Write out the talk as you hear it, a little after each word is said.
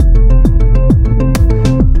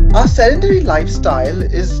sedentary lifestyle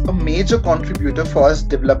is a major contributor for us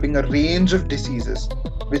developing a range of diseases,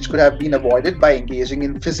 which could have been avoided by engaging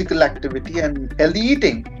in physical activity and healthy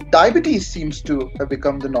eating. Diabetes seems to have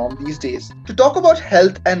become the norm these days. To talk about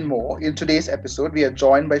health and more, in today's episode, we are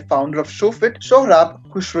joined by founder of ShowFit, Shohrab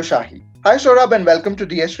Khusroshahi. Hi, Shohrab, and welcome to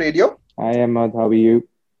DS Radio. Hi Ahmad, how are you?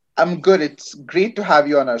 I'm good. It's great to have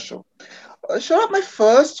you on our show. Shohrab, my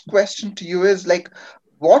first question to you is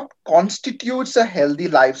what constitutes a healthy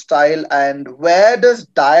lifestyle and where does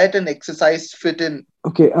diet and exercise fit in?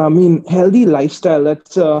 Okay, I mean, healthy lifestyle,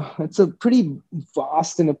 that's a pretty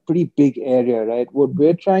vast and a pretty big area, right? What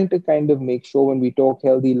we're trying to kind of make sure when we talk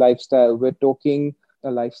healthy lifestyle, we're talking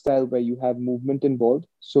a lifestyle where you have movement involved.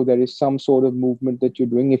 So there is some sort of movement that you're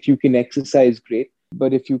doing. If you can exercise, great.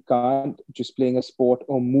 But if you can't, just playing a sport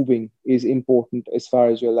or moving is important as far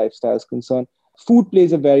as your lifestyle is concerned. Food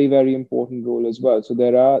plays a very, very important role as well. So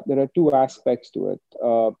there are two aspects to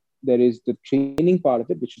it. There is the training part of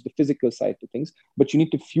it, which is the physical side to things, but you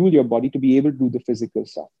need to fuel your body to be able to do the physical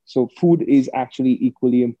stuff. So food is actually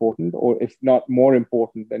equally important, or if not more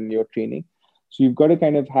important than your training. So you've got to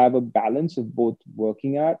kind of have a balance of both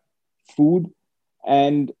working out, food,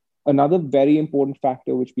 and another very important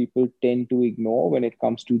factor which people tend to ignore when it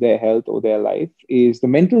comes to their health or their life is the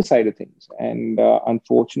mental side of things. And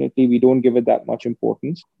unfortunately, we don't give it that much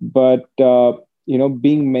importance. But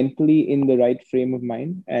being mentally in the right frame of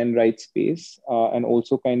mind and right space, and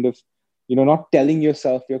also kind of, not telling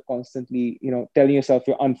yourself you're constantly, telling yourself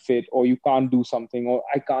you're unfit or you can't do something or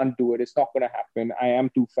I can't do it. It's not going to happen. I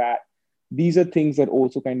am too fat. These are things that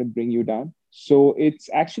also kind of bring you down. So it's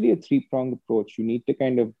actually a three-pronged approach. You need to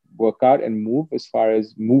kind of work out and move as far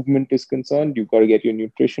as movement is concerned. You've got to get your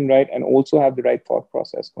nutrition right and also have the right thought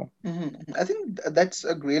process going. I think that's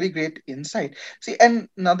a really great insight. See, and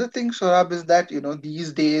another thing, Shorab, is that,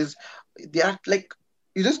 these days, they are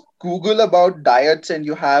you just Google about diets and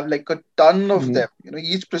you have like a ton of Mm-hmm. them,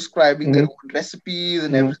 each prescribing their Mm-hmm. own recipes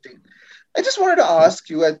and Mm-hmm. everything. I just wanted to ask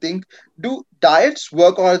you, I think, do diets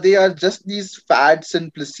work or they are just these fads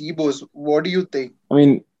and placebos? What do you think? I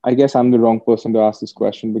mean, I guess I'm the wrong person to ask this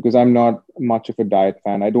question because I'm not much of a diet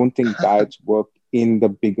fan. I don't think diets work in the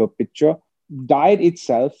bigger picture. Diet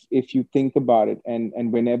itself, if you think about it,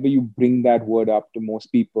 and whenever you bring that word up to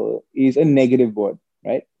most people, is a negative word,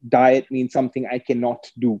 right? Diet means something I cannot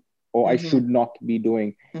do or I Mm-hmm, should not be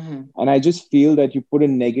doing. mm-hmm, And I just feel that you put a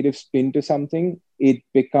negative spin to something, it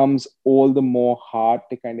becomes all the more hard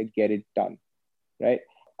to kind of get it done, right?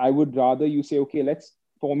 I would rather you say, okay, let's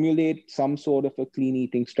formulate some sort of a clean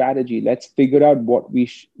eating strategy. Let's figure out what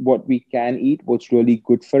we can eat, what's really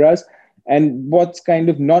good for us, and what's kind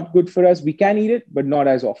of not good for us. We can eat it, but not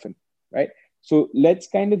as often, right? So let's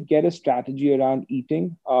kind of get a strategy around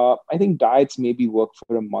eating. I think diets maybe work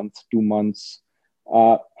for a month, 2 months.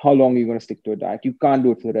 How long are you going to stick to a diet? You can't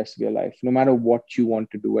do it for the rest of your life, no matter what you want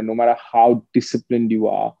to do, and no matter how disciplined you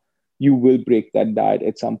are, you will break that diet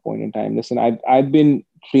at some point in time. Listen, I've been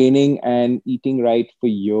training and eating right for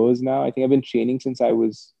years now. I think I've been training since I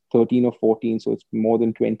was 13 or 14, so it's more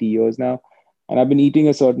than 20 years now. And I've been eating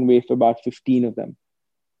a certain way for about 15 of them.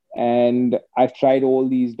 And I've tried all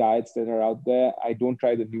these diets that are out there. I don't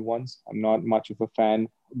try the new ones. I'm not much of a fan.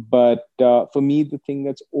 But for me, the thing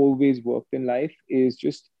that's always worked in life is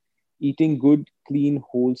just eating good, clean,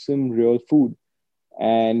 wholesome, real food.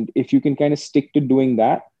 And if you can kind of stick to doing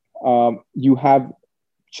that, you have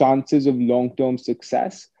chances of long-term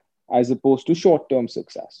success as opposed to short-term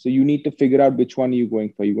success. So you need to figure out which one are you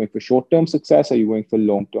going for. Are you going for short-term success or are you going for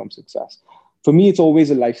long-term success? For me, it's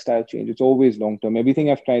always a lifestyle change. It's always long-term.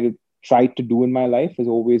 Everything I've tried to do in my life has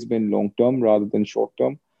always been long-term rather than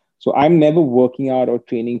short-term. So I'm never working out or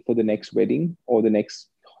training for the next wedding or the next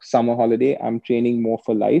summer holiday. I'm training more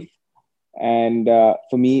for life. And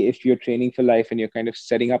for me, if you're training for life and you're kind of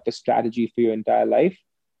setting up a strategy for your entire life,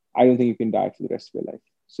 I don't think you can diet for the rest of your life.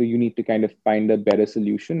 So you need to kind of find a better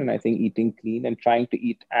solution. And I think eating clean and trying to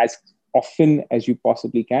eat as often as you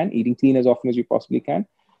possibly can, eating clean as often as you possibly can,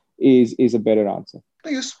 is a better answer.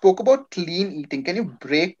 You spoke about clean eating. Can you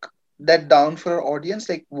break that down for our audience?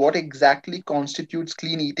 Like, what exactly constitutes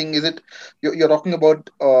clean eating? Is it you're talking about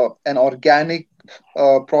an organic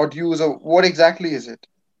produce, or what exactly is it?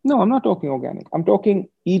 No, I'm not talking organic. I'm talking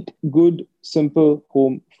eat good, simple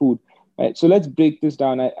home food. Right. So let's break this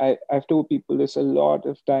down. I've told people this a lot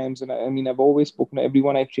of times, and I mean, I've always spoken to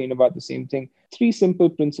everyone I train about the same thing. Three simple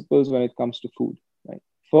principles when it comes to food. Right.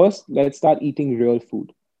 First, let's start eating real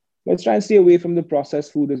food. Let's try and stay away from the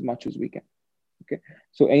processed food as much as we can. Okay.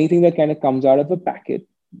 So anything that kind of comes out of a packet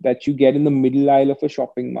that you get in the middle aisle of a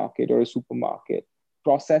shopping market or a supermarket,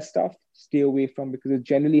 processed stuff, stay away from, because it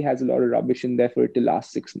generally has a lot of rubbish in there for it to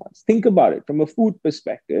last 6 months. Think about it from a food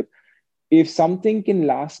perspective. If something can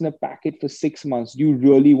last in a packet for 6 months, do you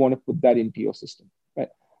really want to put that into your system? Right?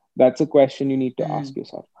 That's a question you need to ask Mm.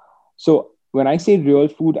 yourself. So when I say real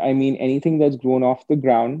food, I mean anything that's grown off the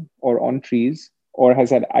ground or on trees or has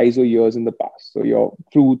had eyes or ears in the past. So your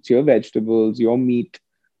fruits, your vegetables, your meat,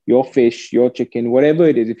 your fish, your chicken, whatever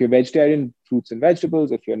it is. If you're vegetarian, fruits and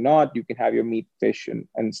vegetables. If you're not, you can have your meat, fish,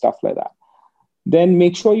 and stuff like that. Then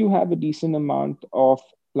make sure you have a decent amount of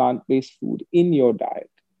plant-based food in your diet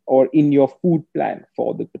or in your food plan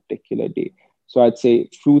for the particular day. So I'd say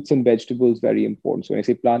fruits and vegetables, very important. So when I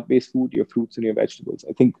say plant-based food, your fruits and your vegetables.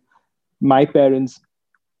 I think my parents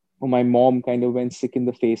or my mom kind of went sick in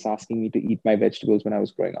the face asking me to eat my vegetables when I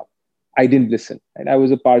was growing up. I didn't listen. And I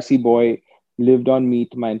was a Parsi boy, lived on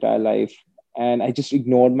meat my entire life, and I just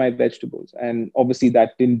ignored my vegetables. And obviously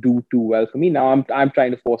that didn't do too well for me. Now I'm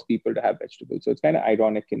trying to force people to have vegetables. So it's kind of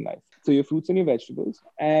ironic in life. So your fruits and your vegetables,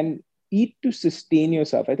 and eat to sustain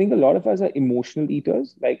yourself. I think a lot of us are emotional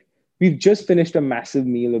eaters. Like we've just finished a massive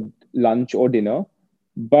meal of lunch or dinner,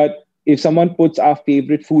 but if someone puts our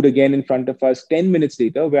favorite food again in front of us 10 minutes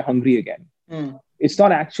later, we're hungry again. Mm. It's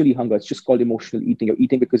not actually hunger. It's just called emotional eating. You're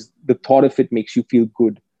eating because the thought of it makes you feel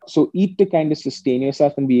good. So eat to kind of sustain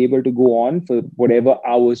yourself and be able to go on for whatever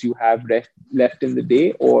hours you have left in the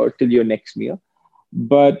day or till your next meal.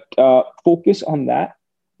 But focus on that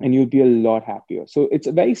and you'll be a lot happier. So it's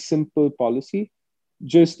a very simple policy.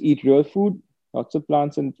 Just eat real food, lots of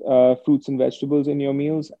plants and fruits and vegetables in your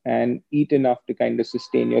meals, and eat enough to kind of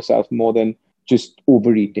sustain yourself more than just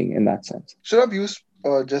overeating in that sense. Shurabh, you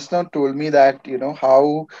just now told me that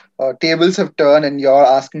how tables have turned and you're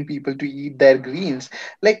asking people to eat their greens.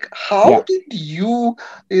 Like, how Yeah, did you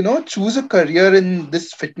choose a career in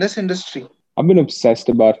this fitness industry? I've been obsessed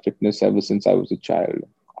about fitness ever since I was a child.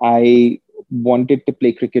 I wanted to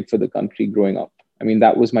play cricket for the country growing up. I mean,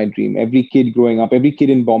 that was my dream. Every kid growing up, every kid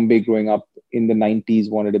in Bombay growing up in the 90s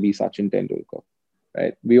wanted to be Sachin Tendulkar,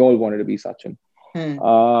 right? We all wanted to be Sachin. Hmm.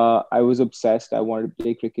 I was obsessed. I wanted to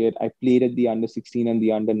play cricket. I played at the under 16 and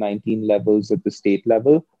the under 19 levels at the state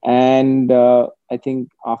level. And I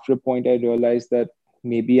think after a point, I realized that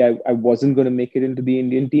maybe I wasn't going to make it into the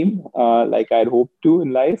Indian team like I'd hoped to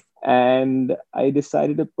in life. And I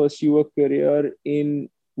decided to pursue a career in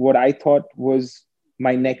what I thought was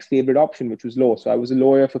my next favorite option, which was law. So I was a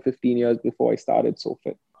lawyer for 15 years before I started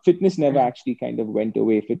SOFIT. Fitness never Hmm. actually kind of went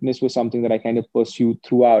away. Fitness was something that I kind of pursued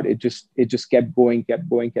throughout. It just kept going, kept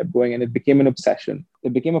going, kept going, and it became an obsession.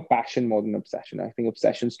 It became a passion more than obsession. I think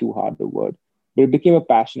obsession's too hard a word, but it became a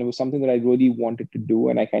passion. It was something that I really wanted to do,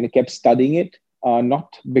 and I kind of kept studying it.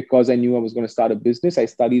 Not because I knew I was going to start a business. I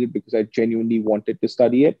studied it because I genuinely wanted to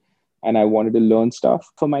study it, and I wanted to learn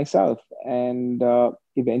stuff for myself. And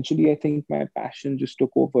eventually, I think my passion just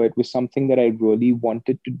took over. It was something that I really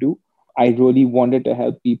wanted to do. I really wanted to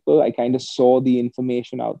help people. I kind of saw the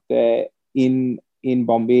information out there in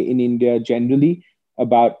Bombay, in India generally,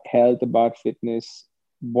 about health, about fitness,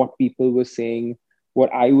 what people were saying,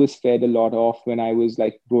 what I was fed a lot of when I was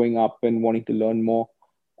like growing up and wanting to learn more.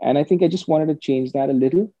 And I think I just wanted to change that a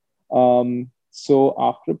little. So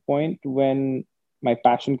after a point when my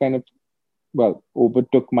passion kind of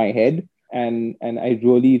overtook my head, and I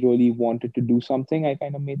really wanted to do something, I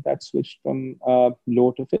kind of made that switch from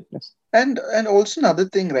low to fitness. And also another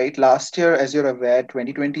thing, right? Last year, as you're aware,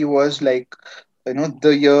 2020 was like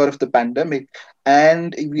the year of the pandemic,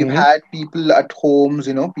 and we've Hmm. had people at homes,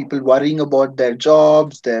 people worrying about their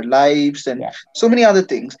jobs, their lives, and Yeah. so many other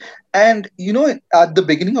things. And at the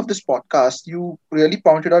beginning of this podcast, you really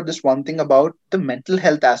pointed out this one thing about the mental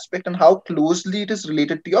health aspect and how closely it is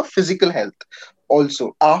related to your physical health.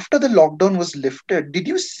 Also, after the lockdown was lifted, did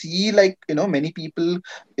you see, like, many people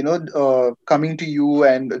coming to you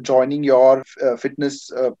and joining your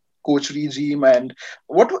fitness coach regime, and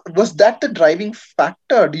what was that the driving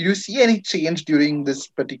factor? Did you see any change during this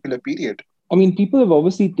particular period? I mean, people have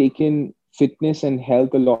obviously taken fitness and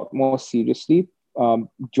health a lot more seriously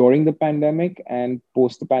during the pandemic and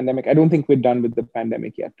post the pandemic. I don't think we're done with the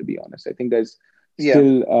pandemic yet, to be honest. I think there's Yeah.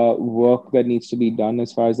 still work that needs to be done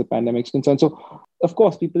as far as the pandemic is concerned. So, of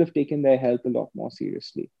course, people have taken their health a lot more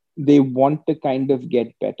seriously. They want to kind of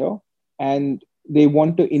get better, and they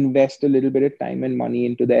want to invest a little bit of time and money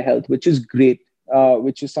into their health, which is great,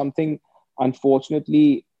 which is something,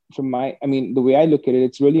 unfortunately, I mean, the way I look at it,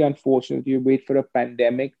 it's really unfortunate you wait for a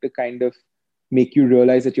pandemic to kind of make you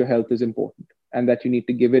realize that your health is important and that you need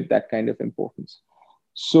to give it that kind of importance.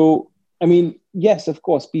 So, I mean, yes, of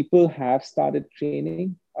course, people have started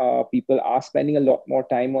training. People are spending a lot more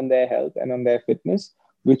time on their health and on their fitness,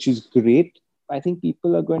 which is great. I think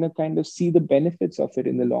people are going to kind of see the benefits of it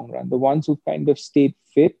in the long run. The ones who kind of stayed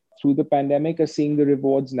fit through the pandemic are seeing the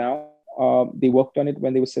rewards now. They worked on it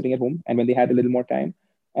when they were sitting at home and when they had a little more time.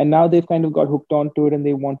 And now they've kind of got hooked onto it and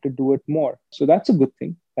they want to do it more. So that's a good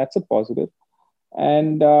thing. That's a positive.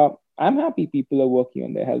 And I'm happy people are working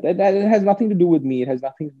on their health. That it has nothing to do with me. It has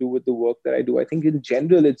nothing to do with the work that I do. I think in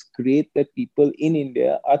general, it's great that people in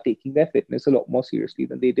India are taking their fitness a lot more seriously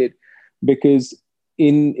than they did. Because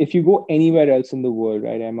if you go anywhere else in the world,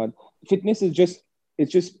 right, Ahmad, fitness is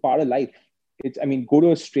just part of life. Go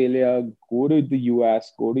to Australia, go to the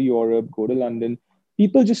US, go to Europe, go to London.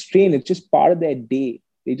 People just train. It's just part of their day.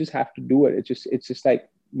 They just have to do it. It's just like,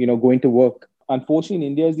 going to work. Unfortunately,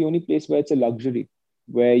 in India is the only place where it's a luxury,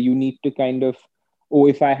 where you need to kind of, oh,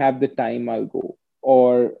 if I have the time, I'll go.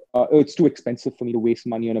 Or oh, it's too expensive for me to waste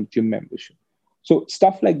money on a gym membership. So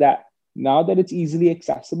stuff like that. Now that it's easily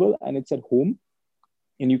accessible and it's at home,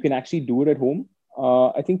 and you can actually do it at home,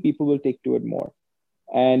 I think people will take to it more.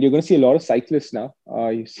 And you're going to see a lot of cyclists now.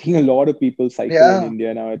 You're seeing a lot of people cycle in Yeah.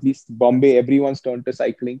 India now. At least Bombay, everyone's turned to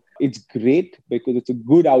cycling. It's great because it's a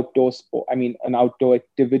good outdoor sport. An outdoor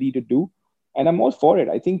activity to do. And I'm all for it.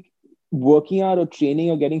 I think working out or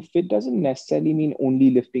training or getting fit doesn't necessarily mean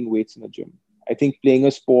only lifting weights in a gym. I think playing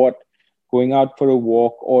a sport, going out for a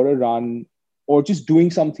walk or a run, or just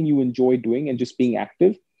doing something you enjoy doing and just being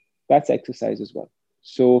active, that's exercise as well.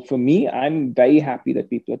 So for me, I'm very happy that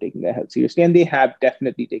people are taking their health seriously, and they have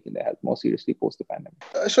definitely taken their health more seriously post the pandemic.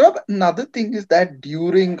 Shurab, another thing is that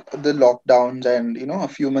during the lockdowns and a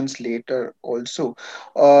few months later also,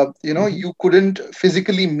 Mm-hmm. you couldn't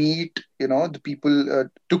physically meet the people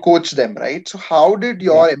to coach them, right? So how did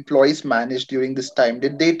Yeah. your employees manage during this time?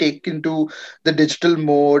 Did they take into the digital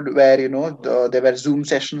mode where there were Zoom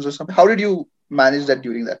sessions or something? How did you manage that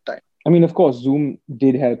during that time? Of course, Zoom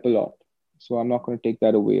did help a lot. So I'm not going to take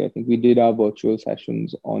that away. I think we did our virtual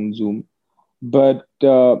sessions on Zoom. But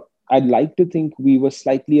I'd like to think we were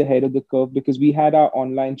slightly ahead of the curve because we had our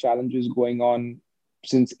online challenges going on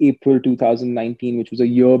since April 2019, which was a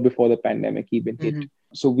year before the pandemic even hit. Hmm.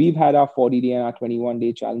 So we've had our 40-day and our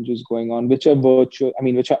 21-day challenges going on, which are virtual,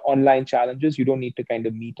 which are online challenges. You don't need to kind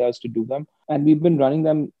of meet us to do them. And we've been running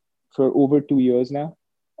them for over 2 years now,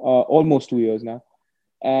 almost 2 years now.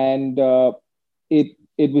 And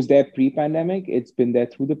it was there pre-pandemic, it's been there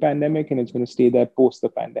through the pandemic, and it's going to stay there post the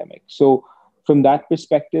pandemic. So from that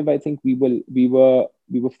perspective, I think we were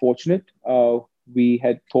fortunate. We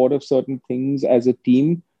had thought of certain things as a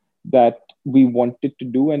team that we wanted to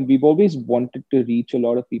do, and we've always wanted to reach a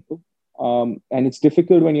lot of people. And it's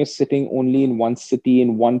difficult when you're sitting only in one city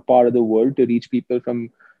in one part of the world to reach people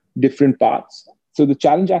from different parts. So the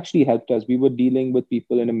challenge actually helped us. We were dealing with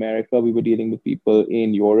people in America, we were dealing with people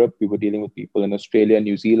in Europe, we were dealing with people in Australia,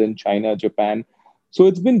 New Zealand, China, Japan. So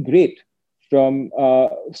it's been great.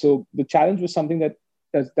 So the challenge was something that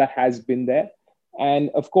has been there, and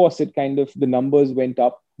of course, it kind of the numbers went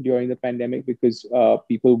up during the pandemic because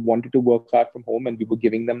people wanted to work hard from home, and we were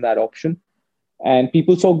giving them that option. And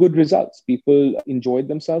people saw good results. People enjoyed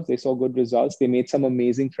themselves. They saw good results. They made some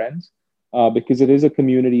amazing friends because it is a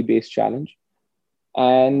community-based challenge,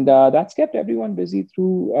 and that's kept everyone busy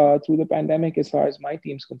through the pandemic. As far as my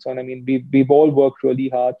team's concerned, we've all worked really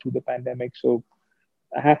hard through the pandemic. So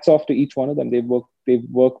hats off to each one of them. They've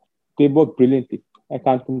worked brilliantly. I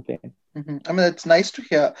can't complain. It's nice to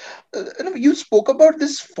hear. You spoke about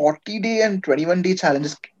this 40-day and 21-day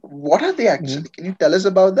challenges. What are they Mhm. actually? Can you tell us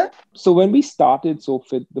about that? So when we started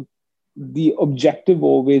SoFit, the objective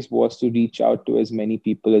always was to reach out to as many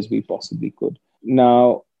people as we possibly could.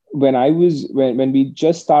 Now, when we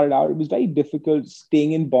just started out, it was very difficult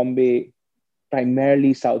staying in Bombay,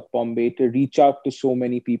 primarily South Bombay, to reach out to so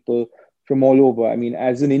many people from all over.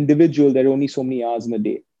 As an individual, there are only so many hours in a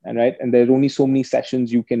day, and there are only so many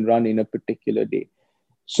sessions you can run in a particular day.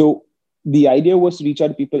 So the idea was to reach out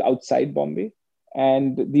to people outside Bombay,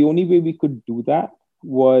 and the only way we could do that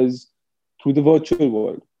was through the virtual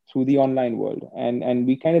world, through the online world, and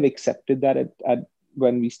we kind of accepted that at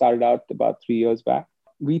when we started out about 3 years back.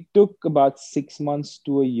 We took about 6 months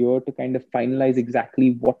to a year to kind of finalize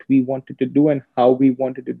exactly what we wanted to do and how we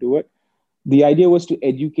wanted to do it. The idea was to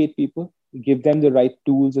educate people, give them the right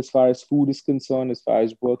tools as far as food is concerned, as far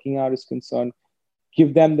as working out is concerned,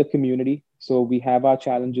 give them the community. So we have our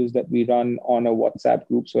challenges that we run on a WhatsApp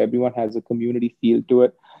group. So everyone has a community feel to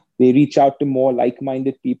it. They reach out to more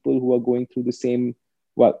like-minded people who are going through the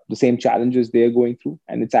same challenges they're going through.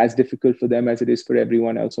 And it's as difficult for them as it is for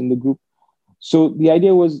everyone else on the group. So the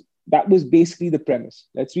idea was that was basically the premise.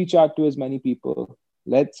 Let's reach out to as many people.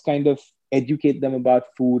 Let's kind of educate them about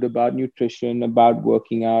food, about nutrition, about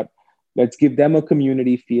working out. Let's give them a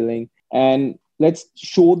community feeling. And let's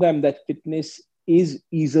show them that fitness is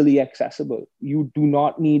easily accessible. You do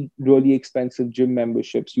not need really expensive gym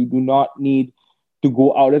memberships. You do not need to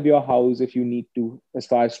go out of your house if you need to, as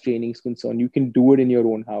far as training is concerned. You can do it in your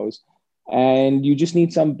own house. And you just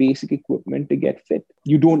need some basic equipment to get fit.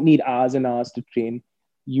 You don't need hours and hours to train.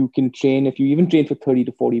 You can train, if you even train for 30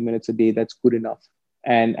 to 40 minutes a day, that's good enough.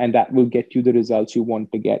 And that will get you the results you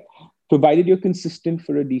want to get, provided you're consistent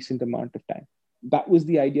for a decent amount of time. That was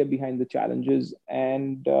the idea behind the challenges.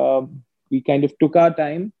 And we kind of took our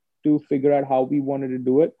time to figure out how we wanted to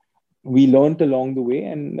do it. We learned along the way.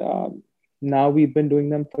 And now we've been doing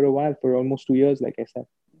them for a while, for almost 2 years, like I said.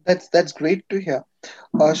 That's great to hear.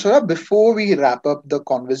 Saurabh, before we wrap up the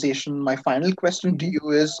conversation, my final question to you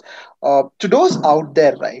is, to those out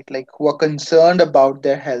there, right, like who are concerned about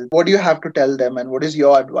their health, what do you have to tell them and what is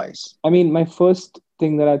your advice? I mean, my first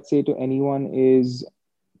thing that I'd say to anyone is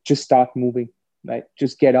just start moving, right?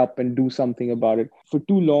 Just get up and do something about it. For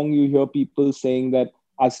too long, you hear people saying that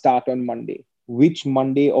I'll start on Monday. Which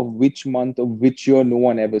Monday of which month of which year, no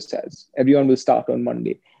one ever says. Everyone will start on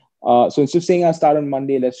Monday. So instead of saying I'll start on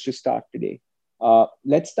Monday, let's just start today.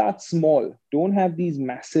 Let's start small. Don't have these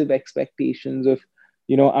massive expectations of,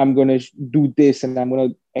 I'm going to do this and I'm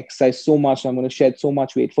going to exercise so much. I'm going to shed so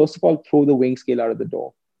much weight. First of all, throw the weighing scale out of the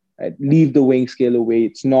door. Right? Leave the weighing scale away.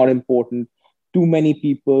 It's not important. Too many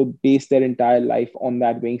people base their entire life on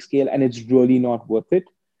that weighing scale, and it's really not worth it.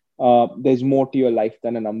 There's more to your life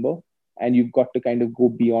than a number, and you've got to kind of go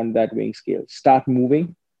beyond that weighing scale. Start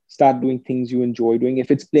moving. Start doing things you enjoy doing.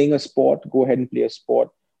 If it's playing a sport, go ahead and play a sport,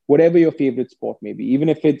 whatever your favorite sport may be. Even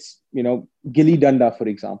if it's, gilli danda, for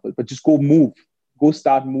example, but just go move, go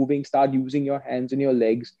start moving, start using your hands and your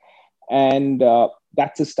legs. And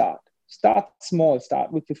that's a start. Start small,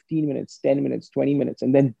 start with 15 minutes, 10 minutes, 20 minutes,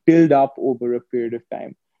 and then build up over a period of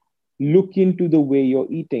time. Look into the way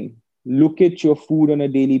you're eating. Look at your food on a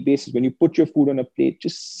daily basis. When you put your food on a plate,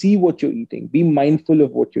 just see what you're eating. Be mindful of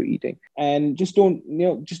what you're eating, and just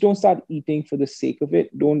don't start eating for the sake of it.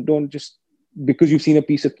 Don't just because you've seen a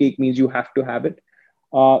piece of cake means you have to have it.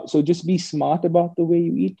 So just be smart about the way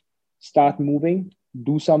you eat. Start moving.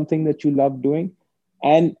 Do something that you love doing,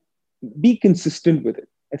 and be consistent with it.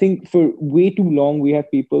 I think for way too long we have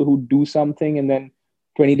people who do something and then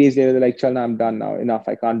 20 days later, they're like, Chalna, I'm done now. Enough.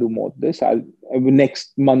 I can't do more of this.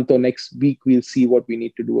 Next month or next week, we'll see what we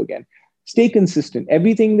need to do again. Stay consistent.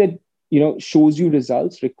 Everything that, shows you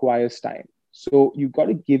results requires time. So you've got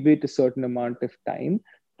to give it a certain amount of time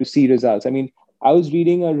to see results. I mean, I was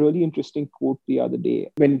reading a really interesting quote the other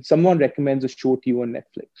day. When someone recommends a show to you on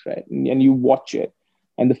Netflix, right? And you watch it,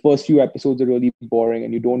 and the first few episodes are really boring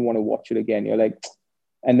and you don't want to watch it again. You're like,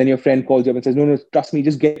 and then your friend calls you up and says, no, trust me,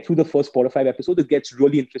 just get through the first 4 or 5 episodes. It gets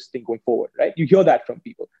really interesting going forward, right? You hear that from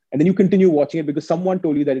people. And then you continue watching it because someone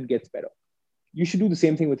told you that it gets better. You should do the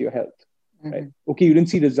same thing with your health, right? Okay, you didn't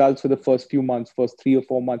see results for the first few months, first 3 or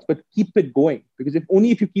 4 months, but keep it going. Because if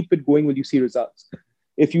you keep it going will you see results.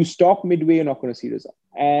 If you stop midway, you're not going to see results.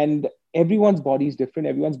 And everyone's body is different.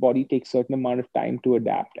 Everyone's body takes a certain amount of time to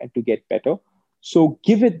adapt and to get better. So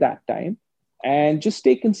give it that time. And just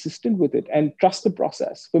stay consistent with it and trust the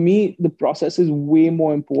process. For me, the process is way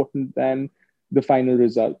more important than the final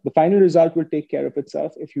result. The final result will take care of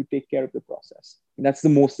itself if you take care of the process. And that's the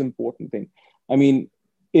most important thing. I mean,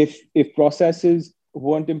 if processes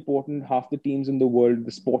weren't important, half the teams in the world,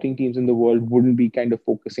 the sporting teams in the world, wouldn't be kind of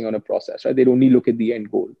focusing on a process, right? They'd only look at the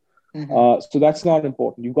end goal. So that's not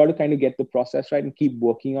important. You've got to kind of get the process right and keep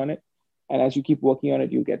working on it. And as you keep working on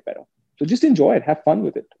it, you get better. So just enjoy it, have fun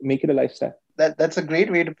with it, make it a lifestyle. That's a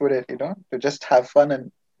great way to put it, to just have fun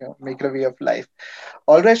and make it a way of life.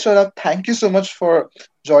 All right, Saurabh, thank you so much for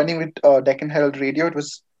joining with Deccan Herald Radio. It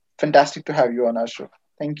was fantastic to have you on our show.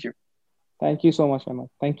 Thank you. Thank you so much, Ahmed.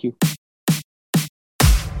 Thank you.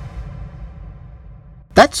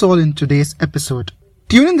 That's all in today's episode.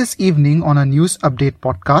 Tune in this evening on our news update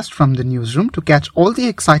podcast from the newsroom to catch all the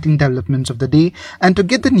exciting developments of the day and to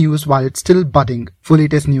get the news while it's still budding. For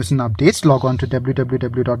latest news and updates, log on to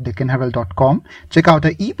www.deccanherald.com. Check out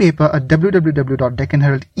our e-paper at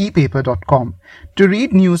www.deccanheraldepaper.com. To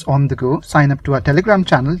read news on the go, sign up to our Telegram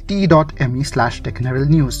channel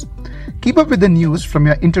t.me/DeccanHeraldNews. Keep up with the news from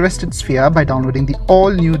your interested sphere by downloading the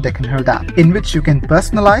all-new Deccan Herald app, in which you can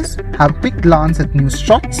personalize, have a quick glance at news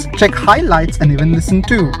shots, check highlights and even listen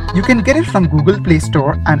to. You can get it from Google Play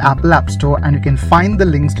Store and Apple App Store, and you can find the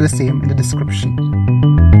links to the same in the description.